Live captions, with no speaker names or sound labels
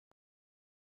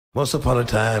Once upon a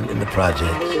time in the projects.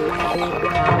 Low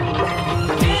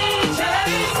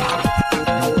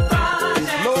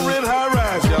rent, high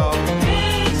rise, y'all.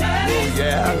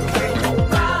 Yeah.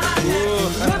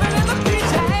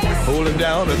 Holding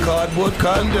down a cardboard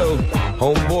condo,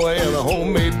 homeboy and a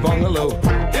homemade bungalow.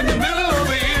 In the middle of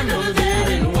the end of the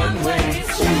day in one way.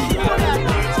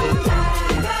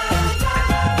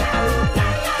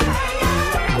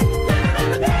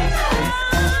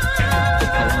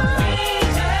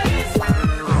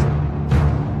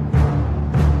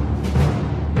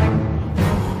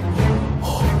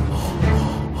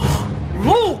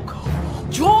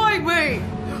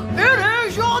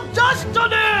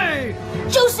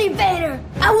 Juicy Vader,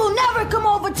 I will never come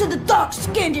over to the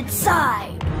dark-skinned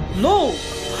side. Luke,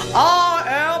 I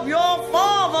am your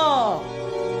father.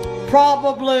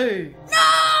 Probably. No!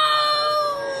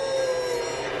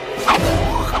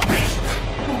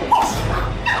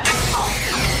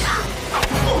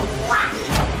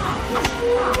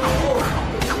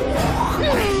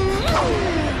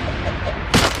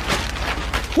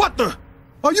 What the?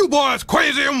 Are you boys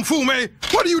crazy, Mfume?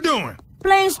 What are you doing?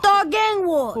 Playing Star Gang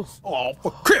Wars. Oh, for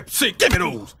crip's sake, give me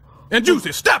those. And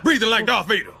Juicy, stop breathing like Darth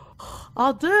Vader.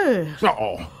 I did.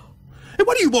 Uh-oh. Hey,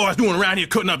 what are you boys doing around here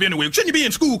cutting up anyway? Shouldn't you be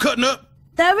in school cutting up?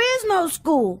 There is no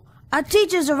school. Our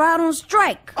teachers are out on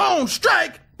strike. On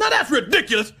strike? Now that's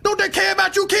ridiculous. Don't they care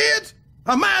about you kids?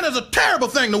 A mind is a terrible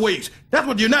thing to waste. That's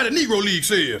what the United Negro League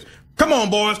says. Come on,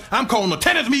 boys. I'm calling a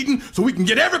tennis meeting so we can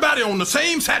get everybody on the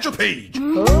same satchel page.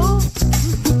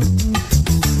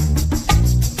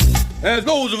 As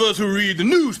those of us who read the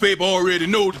newspaper already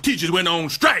know, the teachers went on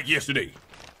strike yesterday.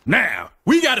 Now,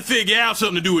 we gotta figure out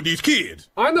something to do with these kids.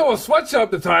 I know a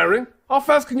sweatshop that's hiring. How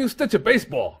fast can you stitch a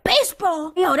baseball?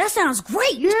 Baseball? Yo, that sounds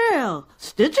great. Yeah,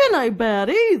 stitching ain't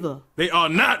bad either. They are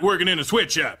not working in a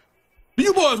sweatshop. Do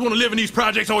you boys want to live in these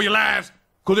projects all your lives?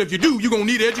 Because if you do, you're gonna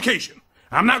need education.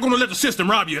 I'm not gonna let the system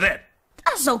rob you of that.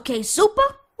 That's okay,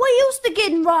 Super. We're used to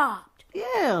getting robbed.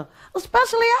 Yeah,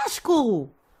 especially at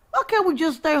school. Why can't we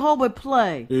just stay home and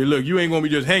play? Hey, look, you ain't gonna be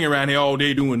just hanging around here all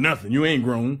day doing nothing. You ain't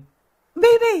grown.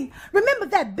 BB, remember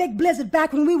that big blizzard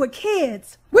back when we were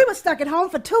kids? We were stuck at home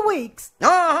for 2 weeks.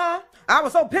 Uh-huh. I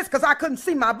was so pissed because I couldn't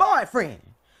see my boyfriend.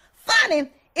 Funny,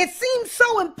 it seemed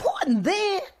so important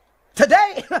then.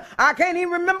 Today, I can't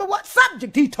even remember what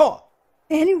subject he taught.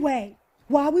 Anyway,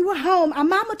 while we were home, our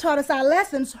mama taught us our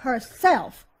lessons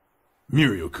herself.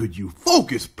 Muriel, could you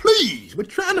focus, please? We're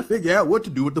trying to figure out what to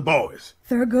do with the boys.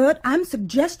 Thurgood, I'm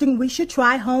suggesting we should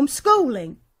try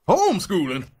homeschooling.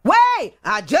 Homeschooling? Wait,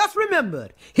 I just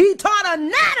remembered. He taught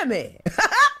anatomy.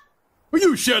 Will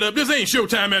you shut up? This ain't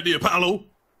showtime at the Apollo.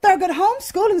 Thurgood,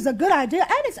 homeschooling is a good idea,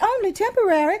 and it's only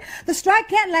temporary. The strike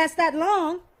can't last that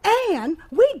long. And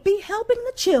we'd be helping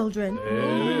the children.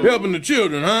 Helping the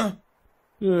children, huh?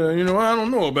 Yeah, I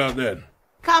don't know about that.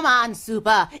 Come on,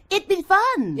 Super. It'd be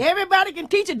fun. Everybody can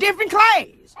teach a different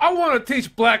class. I want to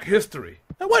teach black history.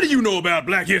 Now, what do you know about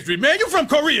black history, man? You're from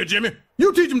Korea, Jimmy.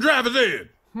 You teach them driver's ed.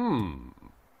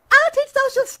 I'll teach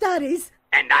social studies.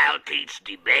 And I'll teach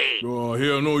debate. Oh,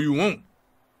 hell no, you won't.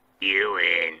 You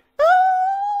win.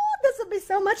 Oh, this will be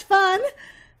so much fun.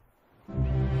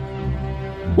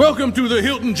 Welcome to the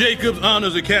Hilton Jacobs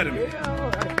Honors Academy.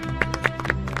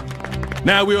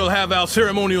 Now we'll have our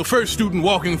ceremonial first student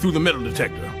walking through the metal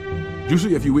detector.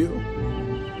 Juicy, if you will.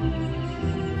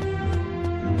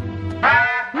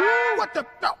 What the?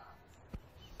 No.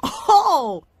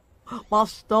 Oh, my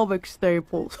stomach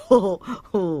staples.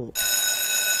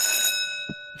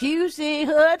 Juicy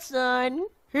Hudson.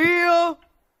 Here.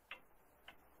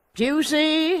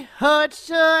 Juicy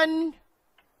Hudson.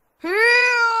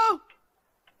 Here.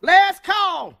 Last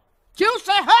call.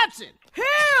 Juicy Hudson. Here.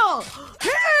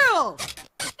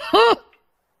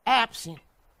 Absent.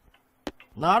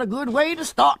 Not a good way to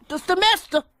start the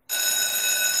semester.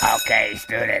 Okay,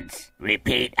 students,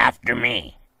 repeat after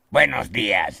me. Buenos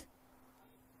días.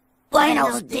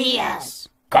 Buenos días.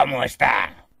 ¿Cómo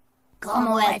está?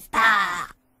 ¿Cómo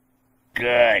está?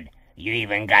 Good. You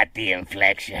even got the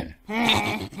inflection.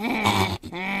 Now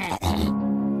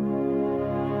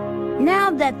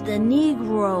that the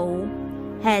Negro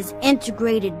has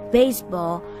integrated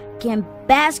baseball, can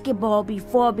basketball be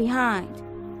far behind?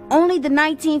 Only the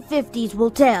 1950s will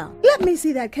tell. Let me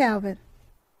see that, Calvin.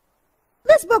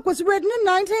 This book was written in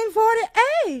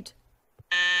 1948.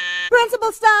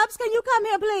 Principal Stubbs, can you come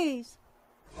here, please?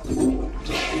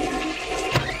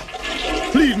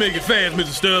 Please make it fast,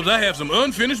 Mrs. Stubbs. I have some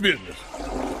unfinished business.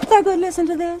 Thurgood, listen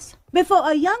to this. Before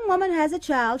a young woman has a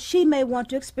child, she may want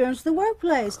to experience the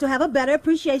workplace to have a better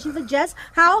appreciation for just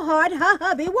how hard her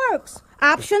hubby works.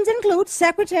 Options include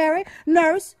secretary,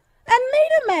 nurse, and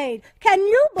meter maid. Can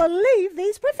you believe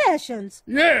these professions?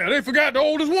 Yeah, they forgot the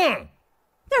oldest one.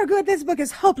 Thurgood, this book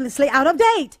is hopelessly out of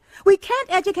date. We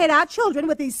can't educate our children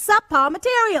with these subpar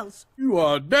materials. You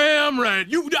are damn right.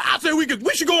 I say we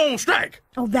should go on strike.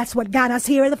 Oh, that's what got us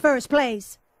here in the first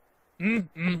place.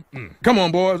 Come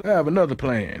on, boys. I have another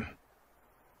plan.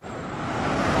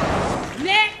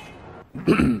 Next!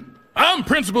 I'm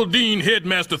Principal Dean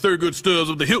Headmaster Thurgood Stubbs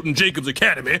of the Hilton Jacobs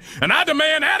Academy, and I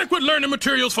demand adequate learning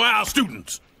materials for our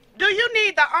students. Do you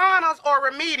need the honors or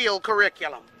remedial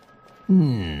curriculum?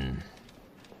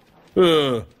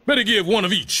 Better give one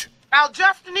of each. I'll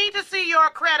just need to see your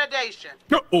accreditation.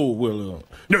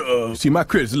 See, my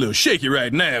credit's a little shaky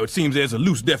right now. It seems there's a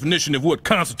loose definition of what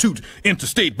constitutes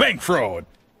interstate bank fraud.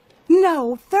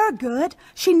 No, Thurgood.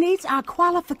 She needs our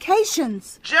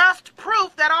qualifications. Just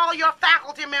proof that all your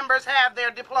faculty members have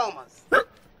their diplomas.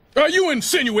 Are you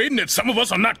insinuating that some of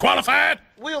us are not qualified?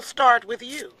 We'll start with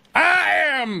you. I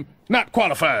am not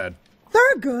qualified.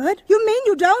 Thurgood, you mean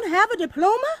you don't have a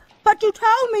diploma? But you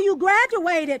told me you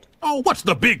graduated. Oh, what's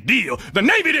the big deal? The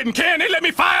Navy didn't care and they let me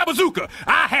fire a bazooka.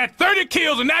 I had 30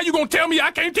 kills and now you gonna tell me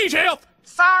I can't teach health?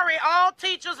 Sorry, all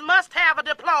teachers must have a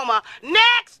diploma.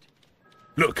 Next!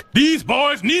 Look, these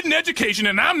boys need an education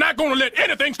and I'm not gonna let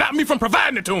anything stop me from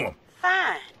providing it to them.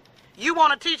 Fine. You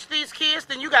want to teach these kids,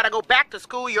 then you gotta go back to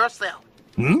school yourself.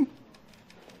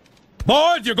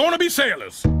 Boys, you're gonna be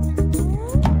sailors.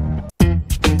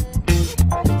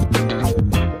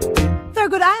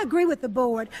 Thurgood, I agree with the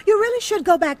board. You really should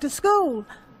go back to school.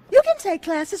 You can take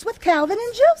classes with Calvin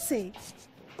and Juicy.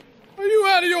 Are you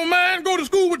out of your mind? Go to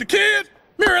school with the kids?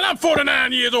 Muriel, I'm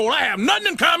 49 years old. I have nothing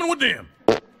in common with them.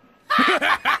 Good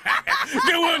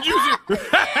one, Juicy.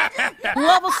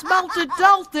 Whoever smelt it,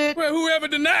 dealt it. Well, whoever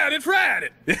denied it,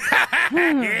 fried it.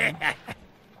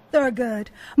 Thurgood,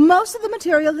 most of the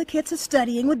material the kids are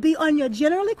studying would be on your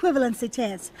general equivalency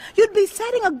test. You'd be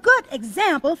setting a good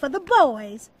example for the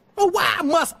boys. Oh, why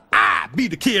must I be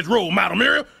the kids' role model,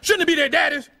 Muriel? Shouldn't it be their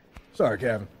daddies? Sorry,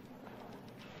 Calvin.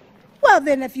 Well,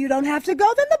 then if you don't have to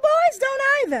go, then the boys don't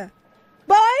either.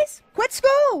 Boys, quit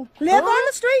school. Live on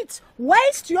the streets.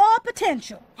 Waste your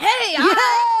potential. Hey,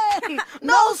 Yay!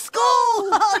 No school!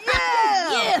 Oh,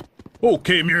 yeah! yeah.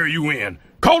 Okay, Muriel, you win.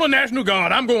 Call the National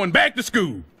Guard. I'm going back to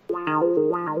school.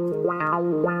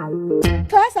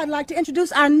 Class, I'd like to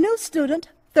introduce our new student,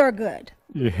 Thurgood.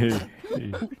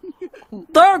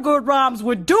 Thurgood rhymes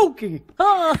with Dookie.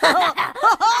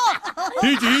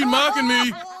 Teacher, he's mocking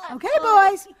me. Okay,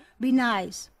 boys, be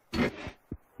nice.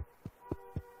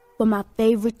 For my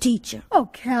favorite teacher. Oh,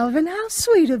 Calvin, how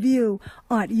sweet of you.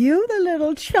 Aren't you the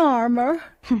little charmer?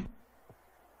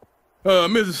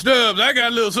 Mrs. Stubbs, I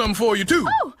got a little something for you, too.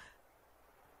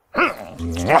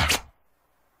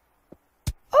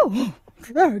 Oh,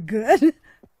 Thurgood.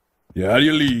 You're out of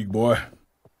your league, boy.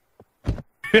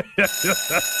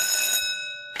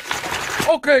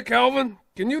 Okay, Calvin,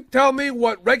 can you tell me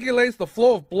what regulates the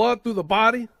flow of blood through the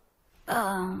body?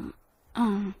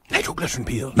 Nitroglycerin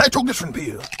pills. Nitroglycerin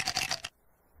pills.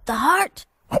 The heart?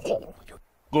 Oh,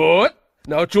 Good.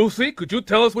 Now, Juicy, could you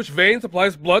tell us which vein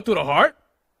supplies blood to the heart?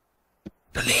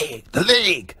 the leg. The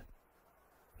leg.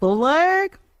 The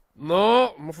leg?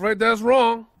 No, I'm afraid that's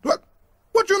wrong.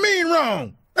 What you mean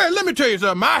wrong? Hey, let me tell you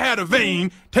something. I had a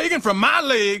vein taken from my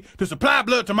leg to supply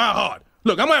blood to my heart.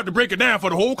 Look, I'm gonna have to break it down for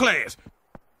the whole class.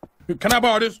 Can I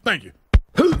borrow this? Thank you.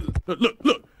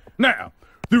 Look. Now,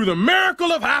 through the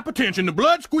miracle of hypertension, the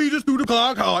blood squeezes through the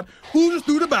clogged heart, oozes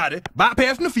through the body,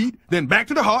 bypassing the feet, then back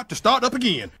to the heart to start up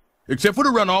again. Except for the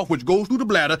runoff, which goes through the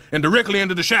bladder and directly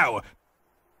into the shower.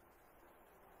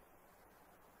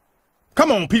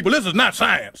 Come on, people, this is not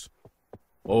science.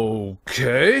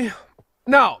 Okay.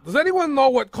 Now, does anyone know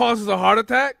what causes a heart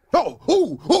attack?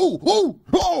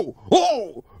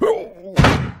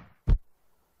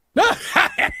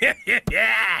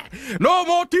 No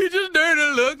more teachers, dirty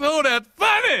looks. Oh, that's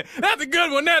funny. That's a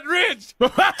good one. That's rich.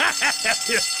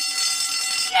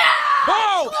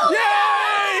 Oh,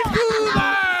 yay!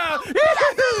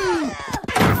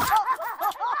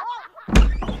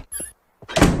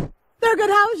 Thurgood,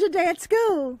 how was your day at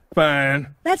school?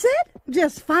 Fine. That's it?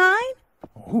 Just fine?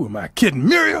 Who am I kidding,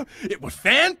 Muriel? It was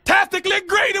fantastically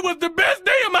great. It was the best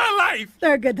day of my life.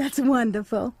 Thurgood, that's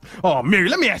wonderful. Oh, Muriel,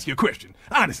 let me ask you a question.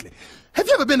 Honestly, have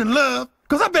you ever been in love?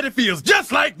 Because I bet it feels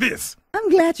just like this. I'm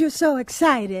glad you're so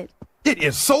excited. It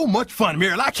is so much fun,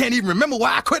 Muriel. I can't even remember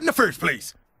why I quit in the first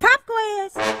place. Pop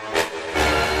quiz.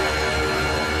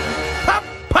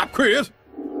 Pop quiz?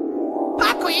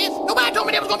 Pop quiz? Nobody told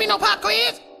me there was gonna be no pop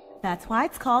quiz. That's why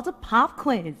it's called a pop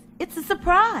quiz. It's a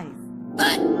surprise.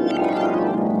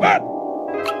 What?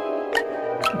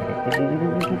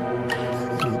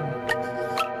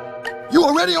 You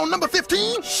already on number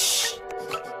 15? Shh.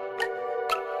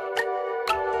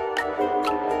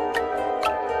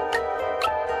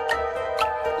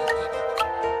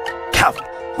 Calvin,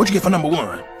 what'd you get for number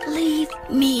 1? Leave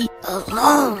me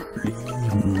alone.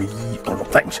 Leave me alone.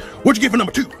 Thanks. What'd you get for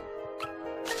number 2?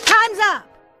 Time's up.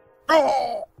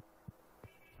 Oh!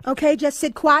 Okay, just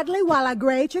sit quietly while I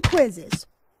grade your quizzes.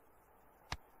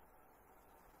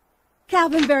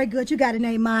 Calvin, very good. You got an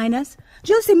A-.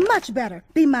 Juicy, much better.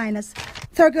 B-.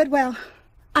 Thurgood, well,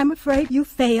 I'm afraid you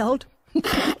failed.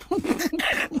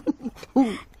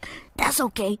 That's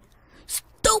okay.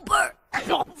 Stupid.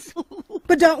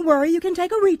 But don't worry, you can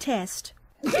take a retest.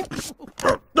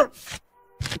 Thurgood,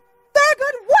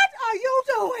 what are you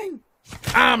doing?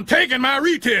 I'm taking my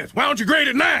retest. Why don't you grade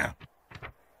it now?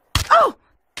 Oh!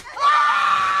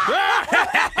 Yeah,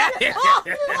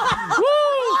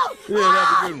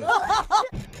 that's a good one.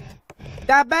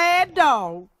 That bad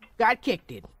dog got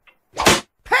kicked it.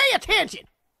 Pay attention!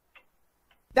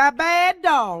 That bad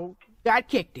dog got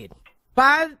kicked it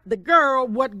by the girl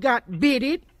what got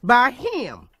bitted by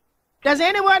him. Does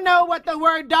anyone know what the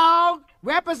word dog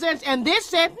represents in this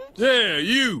sentence? Yeah,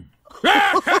 you.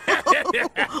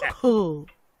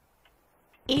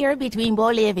 Here between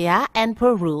Bolivia and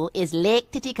Peru is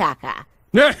Lake Titicaca.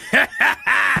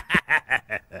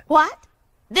 What?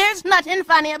 There's nothing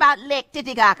funny about Lake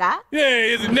Titicaca. Yeah,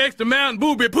 is it next to Mountain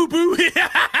Booby Poo Poo?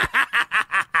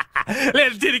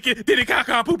 Let's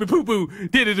Titicaca Poopy Poo Poo.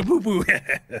 Titty Poo Poo.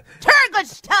 Turgood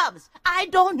Stubbs, I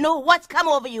don't know what's come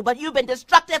over you, but you've been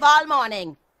destructive all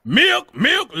morning. Milk,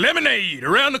 lemonade.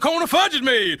 Around the corner, fudge is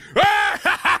made.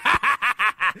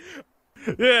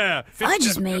 Yeah. Fudge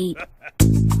is made.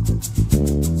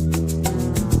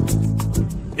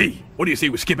 Hey, what do you say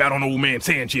we skip out on old man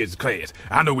Sanchez's class?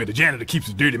 I know where the janitor keeps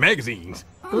his dirty magazines.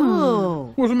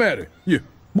 Oh. What's the matter? Yeah.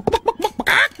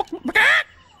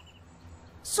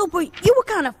 Super, you were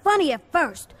kind of funny at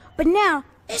first, but now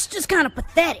it's just kind of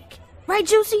pathetic. Right,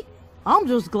 Juicy? I'm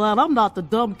just glad I'm not the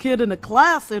dumb kid in the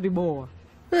class anymore.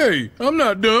 Hey, I'm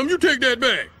not dumb. You take that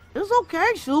back. It's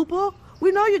okay, Super.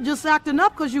 We know you're just acting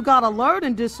up because you got a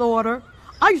learning disorder.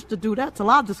 I used to do that till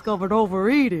I discovered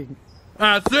overeating.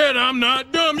 I said I'm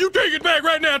not dumb. You take it back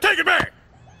right now. Take it back.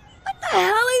 What the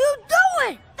hell are you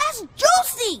doing? That's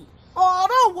Juicy. Oh,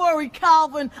 don't worry,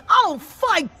 Calvin. I don't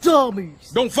fight dummies.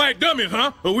 Don't fight dummies,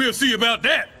 huh? Well, we'll see about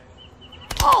that.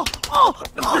 Oh,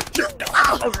 that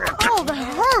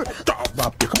hurt.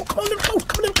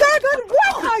 Thurgood,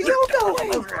 what are you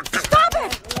doing? Stop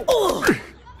it! Oh.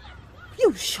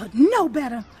 You should know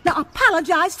better. Now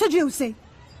apologize to Juicy.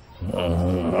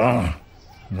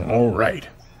 All right.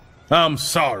 I'm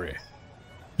sorry.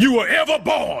 You were ever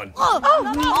born. Punk!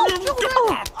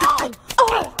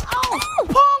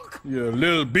 You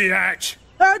little biatch.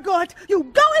 Thurgood, you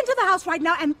go into the house right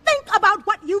now and think about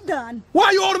what you've done.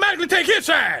 Why you automatically take his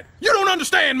side? You don't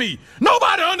understand me.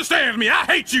 Nobody understands me. I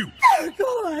hate you.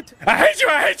 Thurgood. I hate you,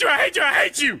 I hate you, I hate you, I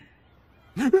hate you.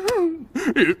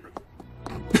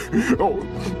 Oh,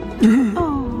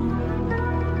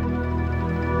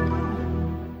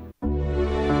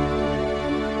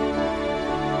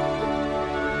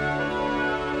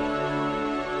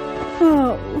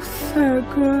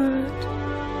 Thurgood.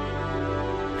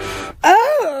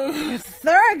 Oh,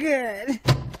 Thurgood.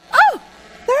 Oh,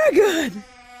 Thurgood.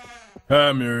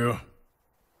 Hi, Muriel.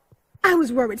 I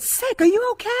was worried sick. Are you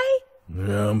okay?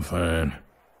 Yeah, I'm fine.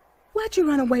 Why'd you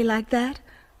run away like that?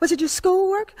 Was it your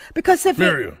schoolwork? Because if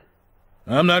Muriel,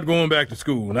 I'm not going back to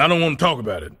school, and I don't want to talk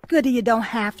about it. Goody, you don't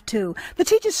have to. The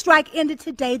teacher's strike ended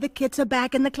today. The kids are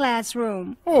back in the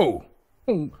classroom. Oh,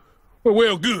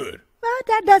 well, good. But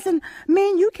that doesn't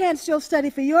mean you can't still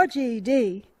study for your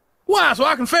GED. Why, so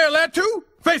I can fail that too?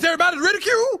 Face everybody's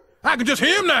ridicule? I can just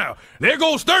hear him now. There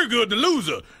goes Thurgood, the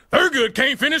loser. Thurgood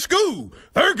can't finish school.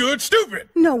 Thurgood's stupid.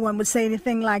 No one would say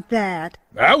anything like that.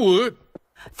 I would.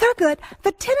 Thurgood,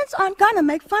 the tenants aren't gonna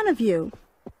make fun of you.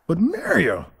 But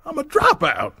Muriel, I'm a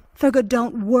dropout. Thurgood,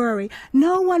 don't worry.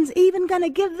 No one's even gonna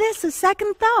give this a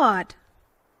second thought.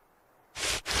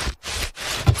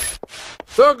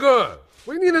 Thurgood,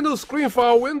 we need a new screen for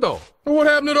our window. What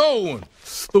happened to the old one?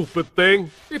 Stupid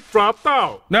thing. It dropped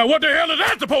out. Now what the hell is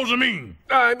that supposed to mean?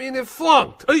 I mean, it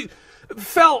flunked. It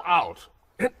fell out.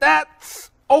 And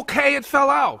that's okay, it fell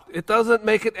out. It doesn't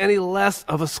make it any less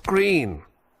of a screen.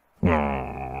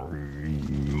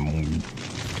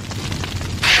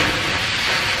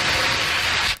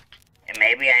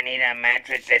 Maybe I need a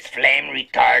mattress that's flame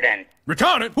retardant.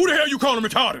 Retardant? Who the hell you calling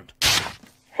retardant?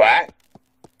 What?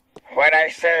 What'd I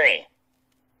say?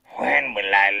 When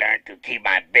will I learn to keep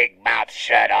my big mouth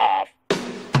shut off?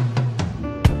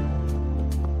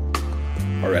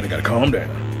 All right, I gotta calm down.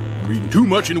 I'm reading too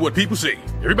much into what people say.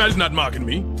 Everybody's not mocking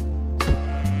me.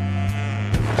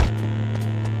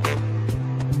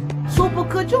 Super,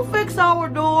 could you fix our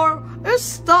door? It's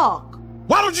stuck.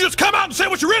 Why don't you just come out and say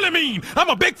what you really mean? I'm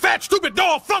a big, fat, stupid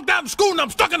dog flunked out in school and I'm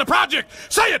stuck in the project.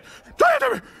 Say it! Say it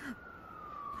to me!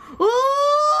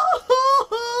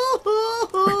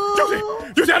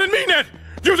 Juicy, I didn't mean that!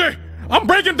 Juicy, I'm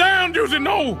breaking down, Juicy,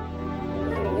 no!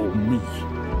 Oh, me.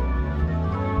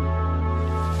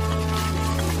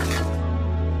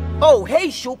 Oh, hey,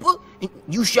 Super.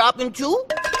 You shopping too?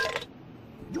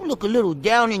 You look a little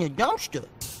down in the dumpster.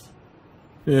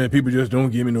 Yeah, people just don't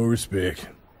give me no respect.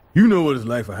 You know what it's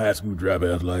like for high school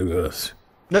dropouts like us.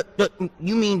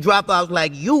 You mean dropouts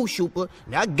like you, Super?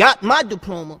 I got my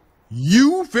diploma.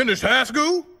 You finished high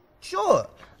school? Sure.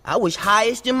 I was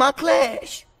highest in my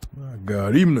class. My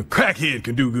God, even a crackhead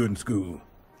can do good in school.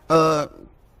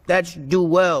 That's do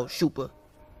well, Super.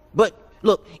 But,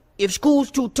 look, if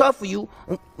school's too tough for you,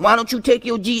 why don't you take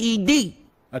your GED?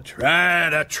 I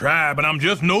tried, but I'm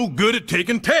just no good at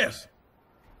taking tests.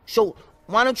 So,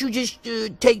 why don't you just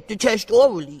take the test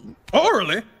orally?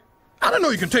 Orally? I didn't know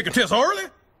you can take a test orally.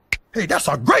 Hey, that's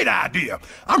a great idea.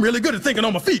 I'm really good at thinking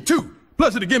on my feet, too.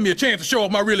 Plus, it'll give me a chance to show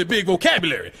off my really big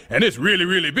vocabulary. And it's really,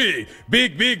 really big.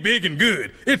 Big, big, big, and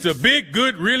good. It's a big,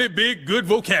 good, really big, good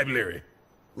vocabulary.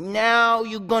 Now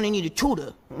you're gonna need a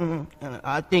tutor.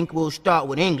 I think we'll start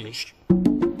with English.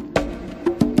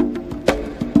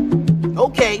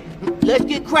 Okay, let's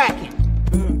get cracking.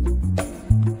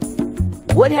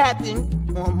 What happened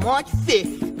on March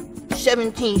 5th,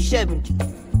 1770?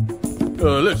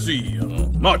 Let's see.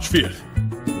 March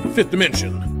 5th. Fifth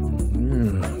dimension.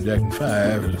 Jack and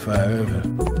 5 is a 5.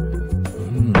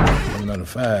 Not a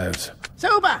 5s.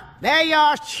 Super, there you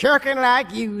are, shirking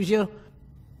like usual.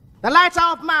 The lights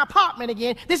off my apartment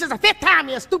again. This is the 5th time,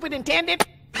 you stupid intendant.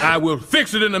 I will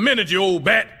fix it in a minute, you old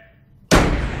bat.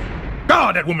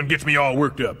 God, that woman gets me all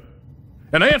worked up.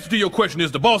 And the answer to your question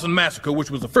is the Boston Massacre,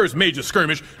 which was the first major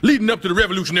skirmish leading up to the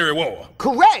Revolutionary War.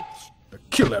 Correct!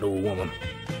 Kill that old woman.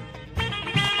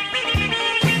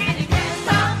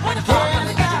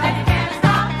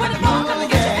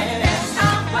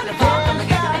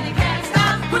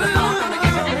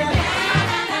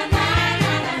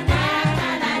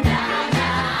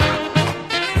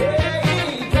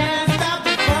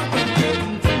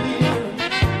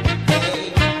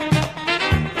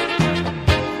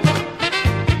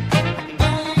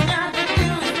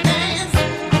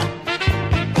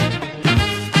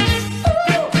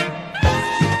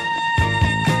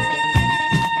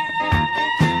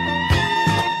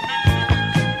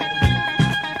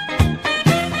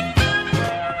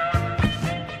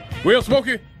 Well,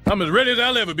 Smokey, I'm as ready as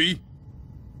I'll ever be.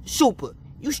 Super.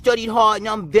 You studied hard and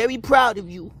I'm very proud of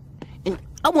you. And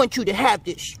I want you to have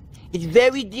this. It's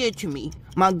very dear to me.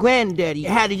 My granddaddy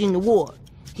had it in the war.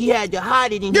 He had to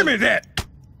hide it in... Give me that!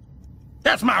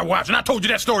 That's my watch, and I told you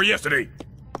that story yesterday.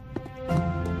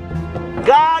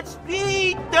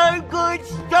 Godspeed, Thurgood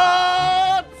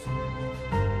Stubbs!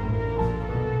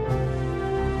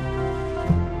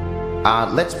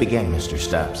 Let's begin, Mr.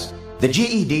 Stubbs. The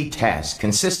GED test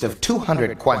consists of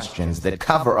 200 questions that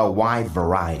cover a wide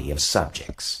variety of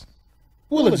subjects.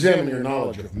 We'll examine your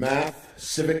knowledge of math,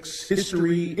 civics,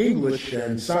 history, English,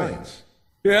 and science.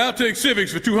 Yeah, I'll take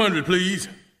civics for 200, please.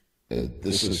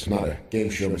 This is not a game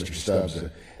show, Mr. Stubbs.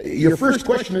 Your first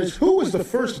question is, who was the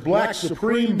first black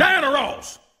Supreme... Diana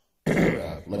Ross!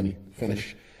 Let me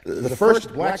finish. The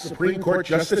first black Supreme Court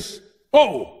Justice?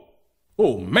 Oh,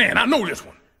 man, I know this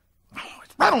one. Oh,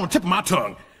 it's right on the tip of my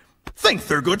tongue. Think,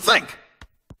 Thurgood, think.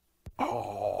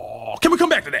 Oh, can we come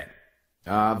back to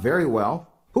that? Very well.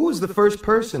 Who was the first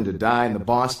person to die in the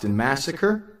Boston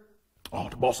Massacre? Oh,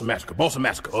 the Boston Massacre,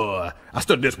 I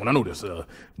studied this one, I know this, Wait,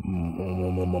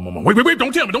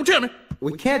 don't tell me.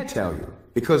 We can't tell you,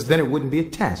 because then it wouldn't be a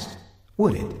test,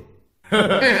 would it?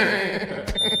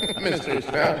 Mr.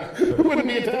 Stubbs, it wouldn't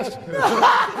be a test.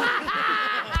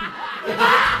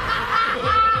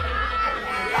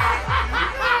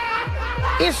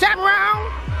 Is that wrong?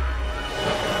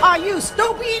 Are you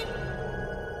stupid?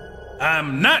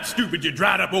 I'm not stupid, you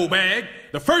dried up old bag.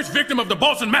 The first victim of the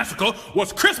Boston Massacre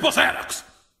was Crispus Attucks.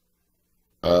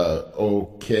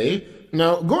 Okay.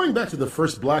 Now, going back to the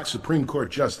first black Supreme Court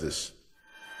Justice.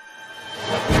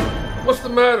 What's the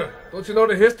matter? Don't you know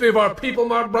the history of our people,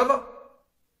 my brother?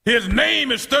 His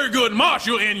name is Thurgood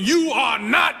Marshall, and you are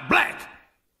not black.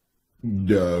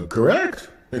 Correct.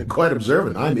 Quite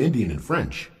observant. I'm Indian and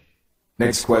French.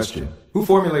 Next question. Who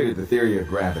formulated the theory of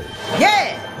gravity?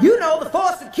 Yeah, you know, the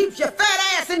force that keeps your fat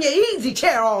ass in your easy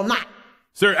chair all night.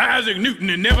 Sir Isaac Newton,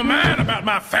 and never mind about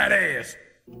my fat ass.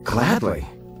 Gladly.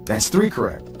 That's 3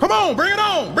 correct. Come on, bring it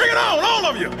on! Bring it on, all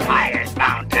of you! Highest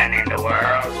mountain in the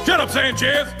world. Shut up,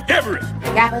 Sanchez. Everest.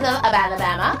 Capital of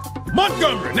Alabama.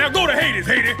 Montgomery. Now go to Hades,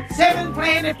 Haiti. 7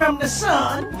 planet from the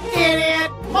sun.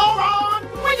 Idiot. Moron.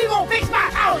 When you gonna fix my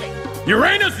toilet?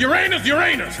 Uranus, Uranus,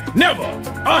 Uranus. Never.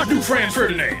 Ardu Franz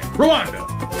Ferdinand. Rwanda.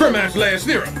 Fermat's last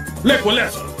theorem.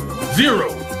 L'Equilessa. 0.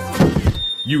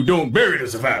 You don't bury the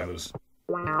survivors.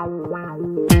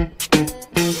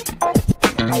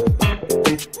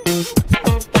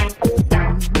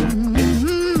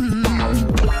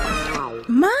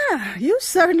 Ma, you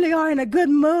certainly are in a good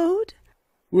mood.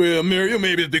 Well, Miriam,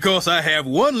 maybe it's because I have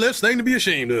one less thing to be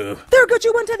ashamed of. Thurgood,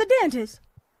 you went to the dentist.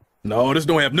 No, this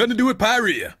don't have nothing to do with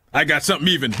pyrrhea. I got something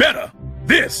even better.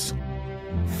 This.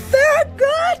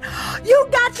 Thurgood, you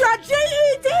got your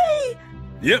GED.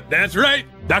 Yep, that's right.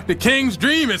 Dr. King's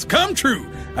dream has come true.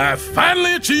 I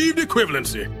finally achieved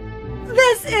equivalency.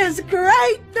 This is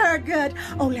great, Thurgood.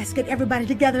 Oh, let's get everybody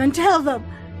together and tell them.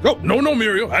 Oh, no,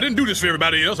 Muriel. I didn't do this for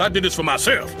everybody else. I did this for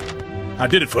myself. I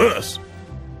did it for us.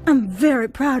 I'm very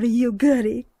proud of you,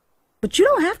 Goody. But you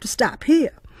don't have to stop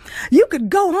here. You could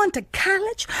go on to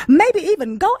college, maybe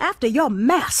even go after your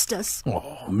master's.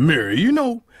 Oh, Mary, you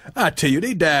know, I tell you,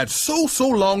 they died so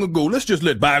long ago. Let's just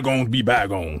let bygones be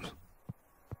bygones.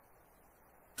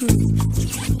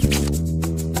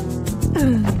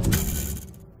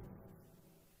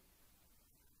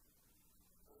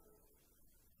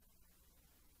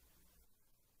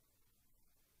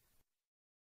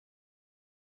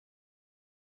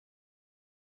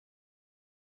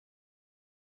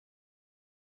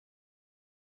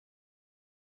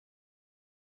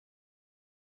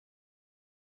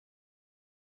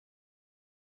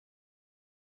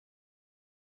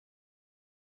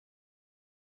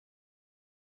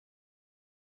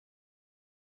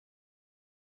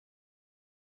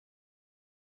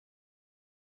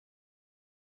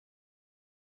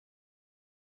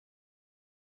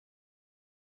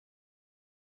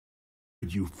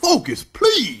 You focus,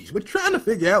 please. We're trying to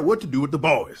figure out what to do with the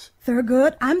boys.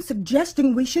 Thurgood, I'm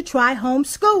suggesting we should try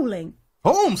homeschooling.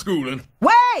 Homeschooling?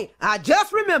 Wait, I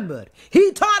just remembered.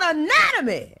 He taught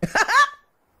anatomy.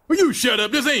 Will you shut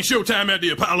up? This ain't showtime at the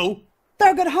Apollo.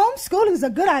 Thurgood, homeschooling's a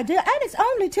good idea, and it's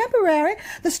only temporary.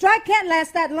 The strike can't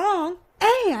last that long.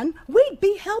 And we'd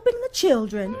be helping the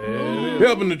children.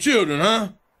 Helping the children, huh?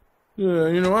 Yeah,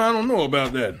 you know, I don't know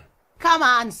about that. Come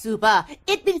on, Super.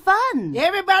 It'd be fun.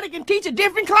 Everybody can teach a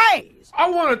different class.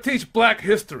 I want to teach black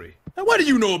history. Now, what do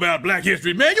you know about black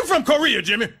history, man? You from Korea,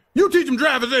 Jimmy. You teach them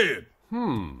driver's ed.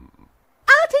 I'll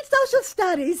teach social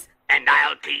studies. And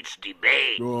I'll teach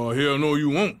debate. Oh, hell no, you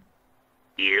won't.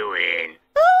 You win.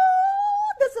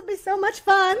 Oh, this will be so much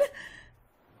fun.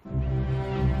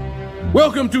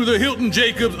 Welcome to the Hilton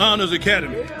Jacobs Honors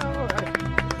Academy.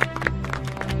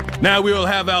 Now we'll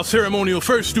have our ceremonial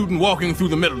first student walking through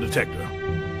the metal detector.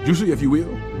 Juicy, if you will.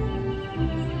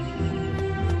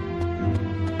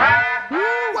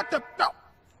 What the? No.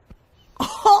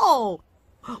 Oh,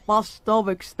 my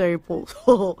stomach staples.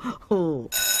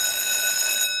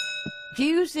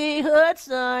 Juicy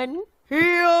Hudson.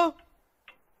 Here.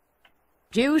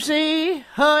 Juicy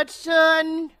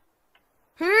Hudson.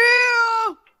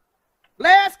 Here.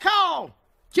 Last call.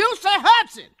 Juicy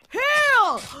Hudson.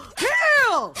 Here.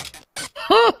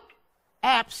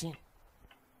 Absent.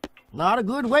 Not a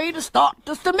good way to start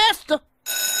the semester.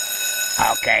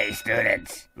 Okay,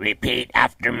 students, repeat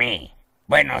after me.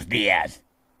 Buenos días.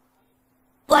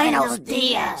 Buenos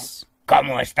días.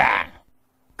 ¿Cómo está?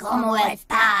 ¿Cómo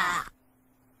está?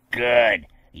 Good.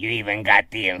 You even got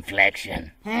the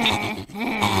inflection.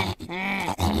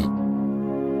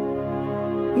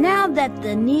 Now that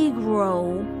the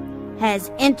Negro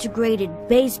has integrated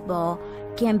baseball,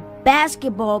 can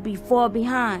basketball be far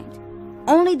behind?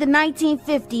 Only the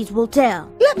 1950s will tell.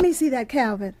 Let me see that,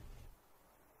 Calvin.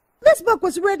 This book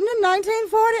was written in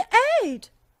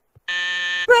 1948.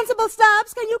 Principal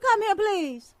Stubbs, can you come here,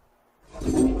 please?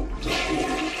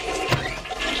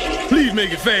 Please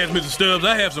make it fast, Mrs. Stubbs.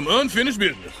 I have some unfinished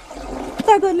business.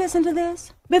 Thurgood, listen to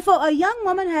this. Before a young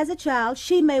woman has a child,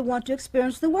 she may want to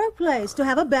experience the workplace to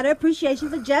have a better appreciation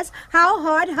for just how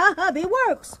hard her hubby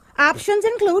works. Options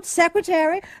include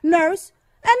secretary, nurse,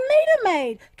 and meter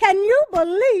maid. Can you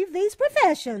believe these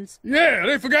professions? Yeah,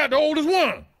 they forgot the oldest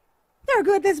one.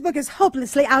 Thurgood, this book is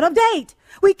hopelessly out of date.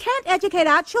 We can't educate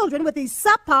our children with these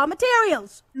subpar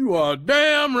materials. You are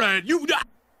damn right.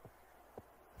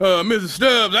 Mrs.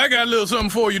 Stubbs, I got a little something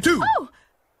for you, too.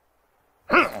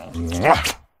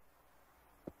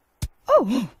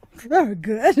 Oh, very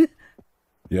good.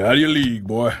 You're out of your league,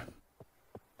 boy.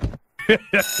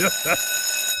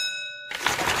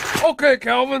 Okay,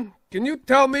 Calvin. can you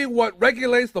tell me what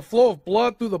regulates the flow of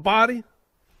blood through the body?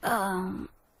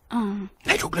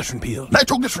 Nitroglycerin pills.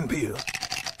 Nitroglycerin pills.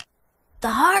 The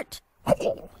heart?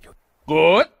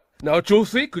 Good. Now,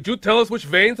 Juicy, could you tell us which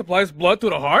vein supplies blood to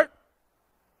the heart?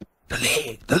 The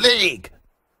leg. The leg.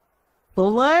 The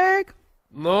leg?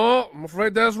 No, I'm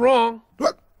afraid that's wrong.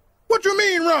 What you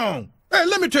mean wrong? Hey,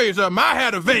 let me tell you something. I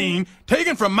had a vein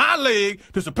taken from my leg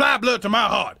to supply blood to my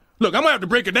heart. Look, I'm gonna have to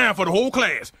break it down for the whole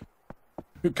class.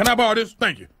 Can I borrow this?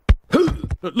 Thank you.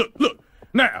 Look.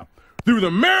 Now, through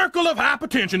the miracle of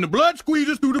hypertension, the blood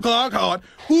squeezes through the clogged heart,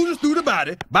 oozes through the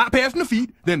body, bypassing the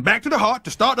feet, then back to the heart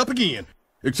to start up again.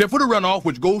 Except for the runoff,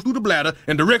 which goes through the bladder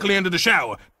and directly into the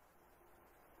shower.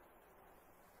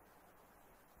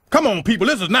 Come on, people,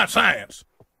 this is not science.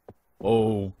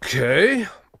 Okay.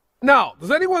 Now, does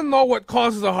anyone know what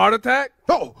causes a heart attack?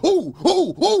 No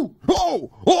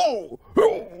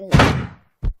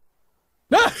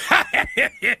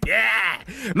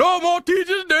more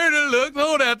teachers' dirty looks.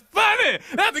 Oh, that's funny.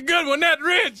 That's a good one. That's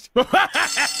rich.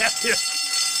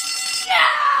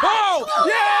 Oh,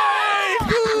 yay!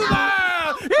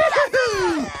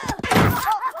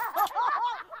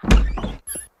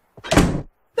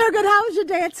 Thurgood, how was your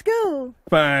day at school?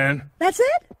 Fine. That's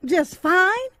it? Just fine?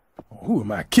 Who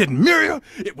am I kidding, Muriel?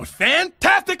 It was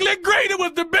fantastically great. It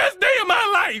was the best day of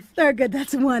my life. Thurgood,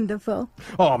 that's wonderful.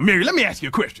 Oh, Muriel, let me ask you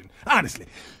a question. Honestly,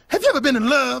 have you ever been in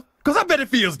love? Because I bet it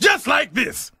feels just like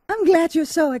this. I'm glad you're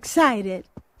so excited.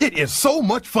 It is so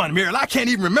much fun, Muriel. I can't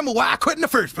even remember why I quit in the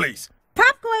first place.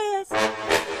 Pop quiz.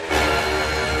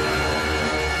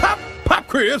 Pop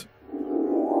quiz?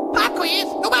 Pop quiz?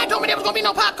 Nobody told me there was gonna be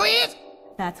no pop quiz.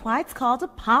 That's why it's called a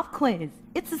pop quiz.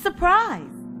 It's a surprise.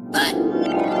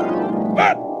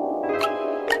 What?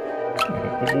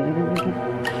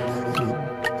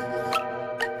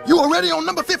 You already on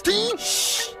number 15?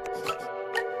 Shh.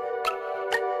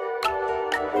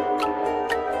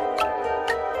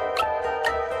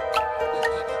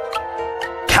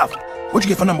 Calvin, what'd you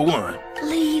get for number 1?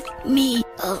 Leave me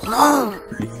alone.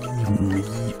 Leave me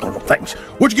alone. Thanks.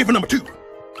 What'd you get for number 2?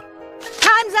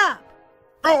 Time's up.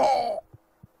 Oh.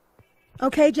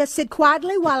 Okay, just sit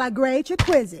quietly while I grade your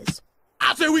quizzes.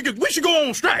 I said we should go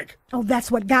on strike. Oh,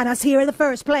 that's what got us here in the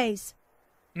first place.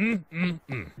 Come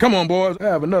on, boys. I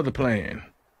have another plan.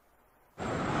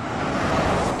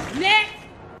 Next.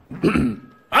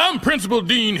 I'm Principal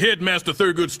Dean Headmaster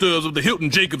Thurgood Stubbs of the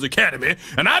Hilton Jacobs Academy,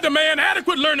 and I demand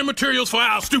adequate learning materials for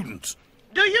our students.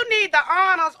 Do you need the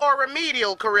honors or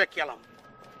remedial curriculum?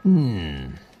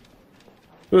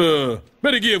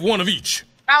 Better give one of each.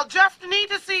 I'll just need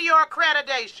to see your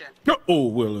accreditation.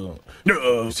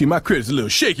 See, my credit's a little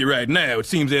shaky right now. It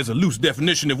seems there's a loose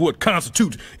definition of what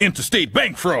constitutes interstate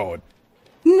bank fraud.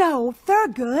 No,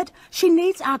 Thurgood. She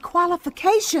needs our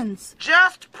qualifications.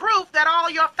 Just proof that all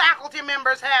your faculty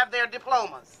members have their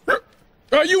diplomas.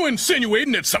 Are you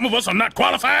insinuating that some of us are not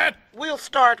qualified? We'll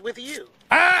start with you.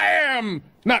 I am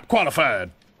not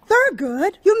qualified.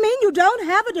 Thurgood, you mean you don't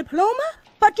have a diploma?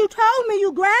 But you told me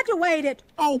you graduated.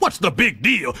 Oh, what's the big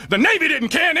deal? The Navy didn't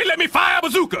care and they let me fire a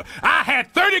bazooka. I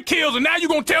had 30 kills and now you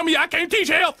gonna tell me I can't teach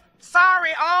health? Sorry,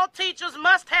 all teachers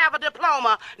must have a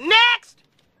diploma. Next!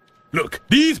 Look,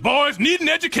 these boys need an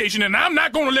education and I'm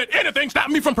not gonna let anything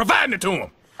stop me from providing it to them.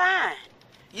 Fine.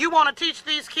 You want to teach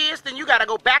these kids, then you gotta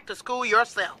go back to school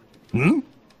yourself.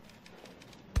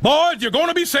 Boys, you're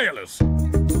gonna be sailors.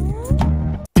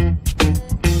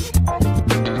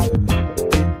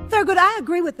 Thurgood, I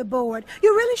agree with the board.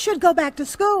 You really should go back to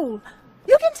school.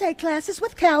 You can take classes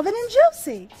with Calvin and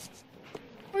Juicy.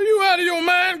 Are you out of your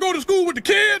mind? Go to school with the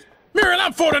kids? Muriel,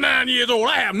 I'm 49 years old.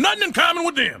 I have nothing in common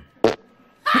with them.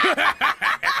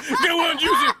 Good one,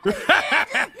 Juicy.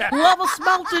 Whoever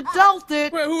smelt it, dealt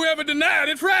it. Well, whoever denied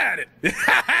it, tried it.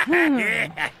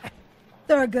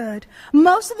 Thurgood,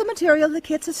 most of the material the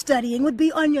kids are studying would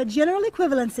be on your general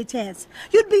equivalency test.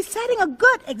 You'd be setting a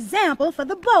good example for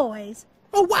the boys.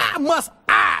 Well, why must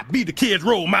I be the kids'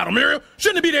 role model, Muriel?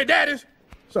 Shouldn't it be their daddies?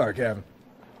 Sorry, Calvin.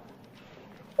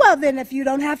 Well, then if you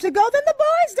don't have to go, then the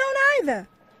boys don't either.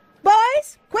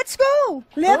 Boys, quit school.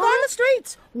 Live on the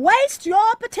streets. Waste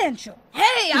your potential.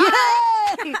 Hey,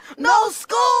 no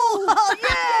school. Oh,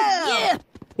 yeah.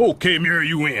 Okay, Muriel,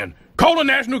 you win. Call the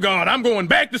National Guard. I'm going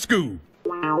back to school.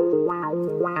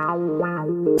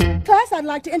 Class, I'd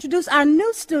like to introduce our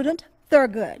new student,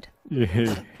 Thurgood.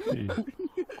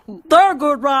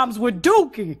 Thurgood rhymes with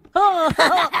Dookie.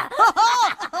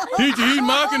 Teacher, he's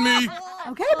mocking me.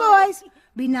 Okay, boys,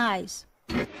 be nice.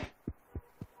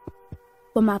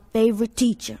 For my favorite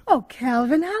teacher. Oh,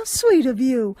 Calvin, how sweet of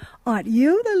you. Aren't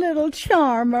you the little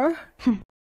charmer?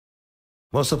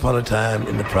 Once upon a time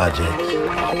in the projects.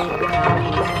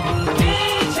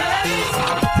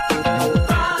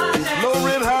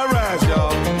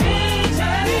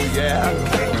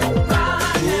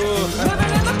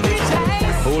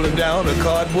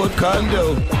 boardwood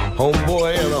condo,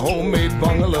 homeboy in a homemade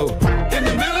bungalow. In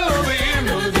the middle of the end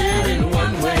of the day in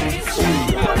one-way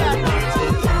street.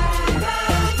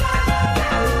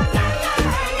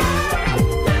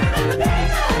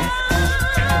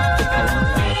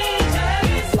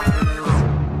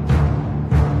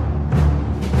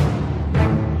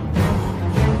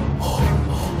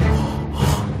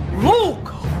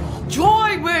 Luke,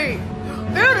 join me!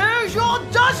 It is your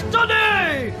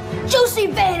destiny! Juicy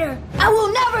Vader, I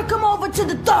will never come over to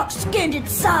the dark-skinned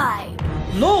side.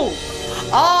 Luke,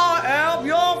 I am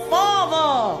your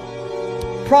father!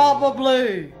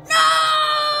 Probably.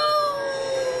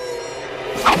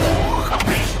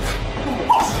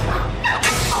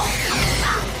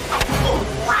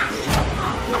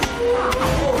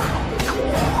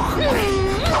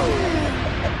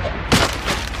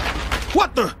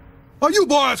 What the? Are you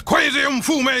boys crazy,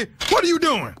 Mfume? What are you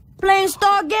doing? Playing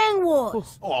Star Gang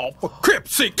Wars. Oh, for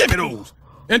crip's sake, give me those.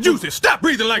 And Juicy, stop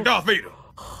breathing like Darth Vader.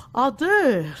 I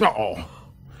did. Uh-oh.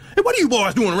 Hey, what are you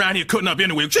boys doing around here cutting up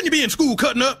anyway? Shouldn't you be in school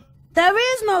cutting up? There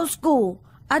is no school.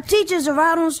 Our teachers are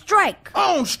out on strike.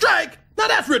 On strike? Now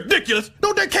that's ridiculous.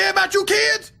 Don't they care about you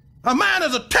kids? A mind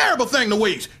is a terrible thing to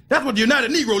waste. That's what the United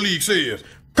Negro League says.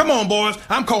 Come on, boys.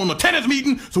 I'm calling a tennis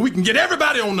meeting so we can get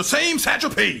everybody on the same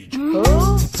satchel page.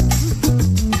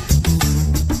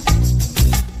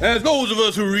 As those of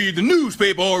us who read the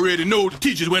newspaper already know, the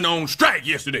teachers went on strike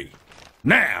yesterday.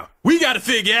 Now, we gotta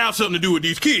figure out something to do with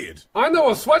these kids. I know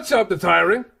a sweatshop that's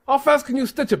hiring. How fast can you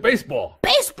stitch a baseball?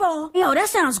 Baseball? Yo, that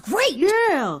sounds great.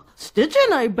 Yeah,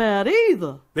 stitching ain't bad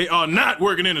either. They are not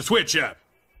working in a sweatshop.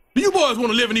 Do you boys want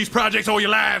to live in these projects all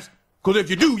your lives? Because if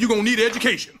you do, you're gonna need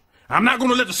education. I'm not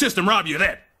gonna let the system rob you of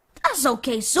that. That's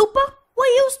okay, Super. We're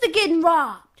used to getting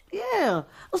robbed. Yeah,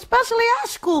 especially at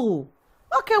school.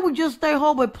 Why can't we just stay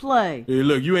home and play? Hey,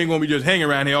 look, you ain't gonna be just hanging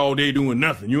around here all day doing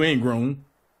nothing. You ain't grown.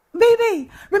 BB,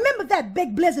 remember that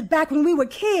big blizzard back when we were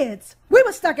kids? We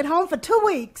were stuck at home for 2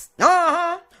 weeks.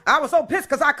 Uh-huh. I was so pissed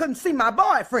because I couldn't see my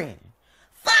boyfriend.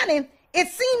 Funny, it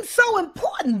seemed so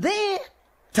important then.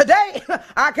 Today,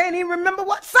 I can't even remember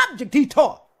what subject he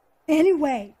taught.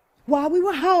 Anyway, while we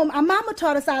were home, our mama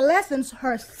taught us our lessons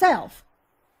herself.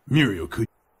 Muriel, could...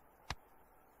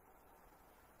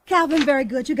 Calvin, very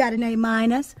good. You got an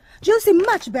A-. Juicy,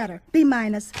 much better. B-.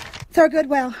 Thurgood,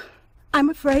 well, I'm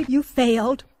afraid you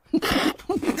failed.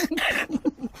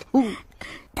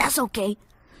 That's okay.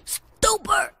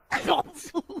 Stupid.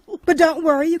 But don't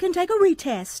worry, you can take a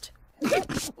retest.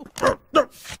 Thurgood,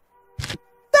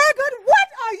 what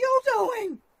are you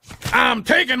doing? I'm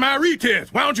taking my retest.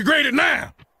 Why don't you grade it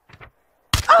now?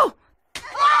 Oh!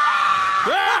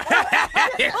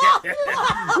 Yeah,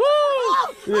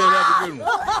 that's a good one.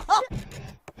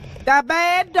 The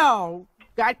bad dog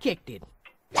got kicked it.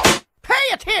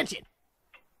 Pay attention!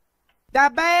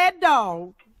 The bad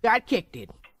dog got kicked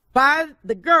it by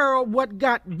the girl what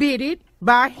got bitted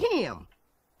by him.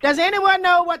 Does anyone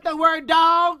know what the word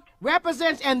dog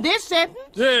represents in this sentence?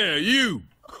 Yeah, you.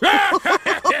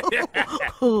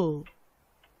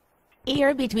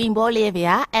 Here between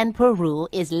Bolivia and Peru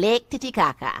is Lake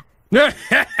Titicaca.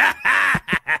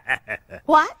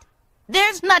 What?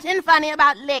 There's nothing funny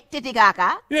about Lake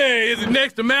Titicaca. Yeah, is it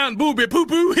next to Mount Booby Poo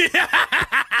Poo?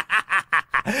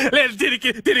 Let's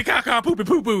Titicaca Poopy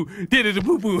Poo Poo. Titty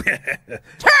Poo Poo.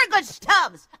 Turgood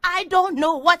Stubbs, I don't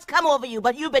know what's come over you,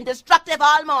 but you've been destructive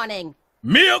all morning.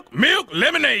 Milk,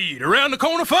 lemonade. Around the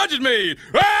corner, fudge is made.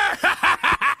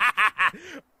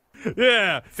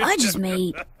 Yeah. Fudge is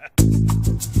made.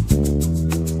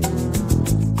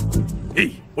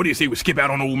 Hey, what do you say we skip out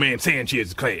on old man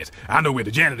Sanchez's class? I know where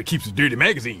the janitor keeps his dirty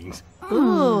magazines.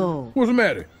 Oh. What's the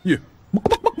matter? Yeah.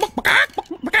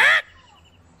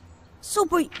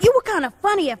 Super, you were kind of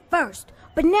funny at first,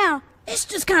 but now it's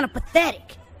just kind of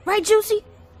pathetic. Right, Juicy?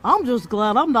 I'm just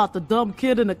glad I'm not the dumb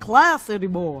kid in the class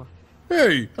anymore.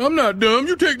 Hey, I'm not dumb.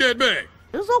 You take that back.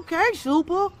 It's okay,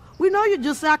 Super. We know you're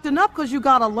just acting up because you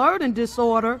got a learning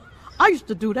disorder. I used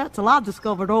to do that till I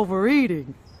discovered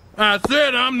overeating. I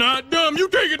said I'm not dumb. You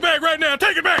take it back right now.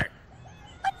 Take it back.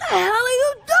 What the hell are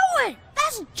you doing?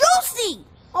 That's Juicy.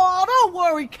 Oh, don't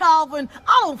worry, Calvin.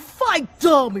 I don't fight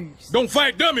dummies. Don't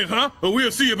fight dummies, huh? Well,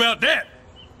 we'll see about that.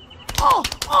 Oh,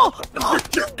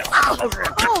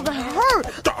 that hurt.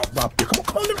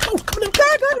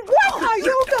 Thurgood, what are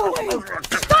you doing?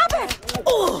 Stop it!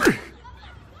 Oh.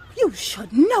 You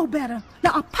should know better.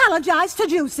 Now apologize to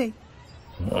Juicy.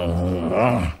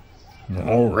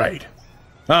 All right.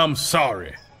 I'm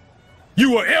sorry.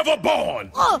 You were ever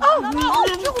born. Punk!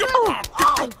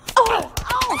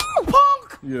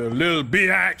 You little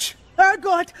biatch.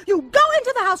 Thurgood, you go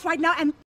into the house right now and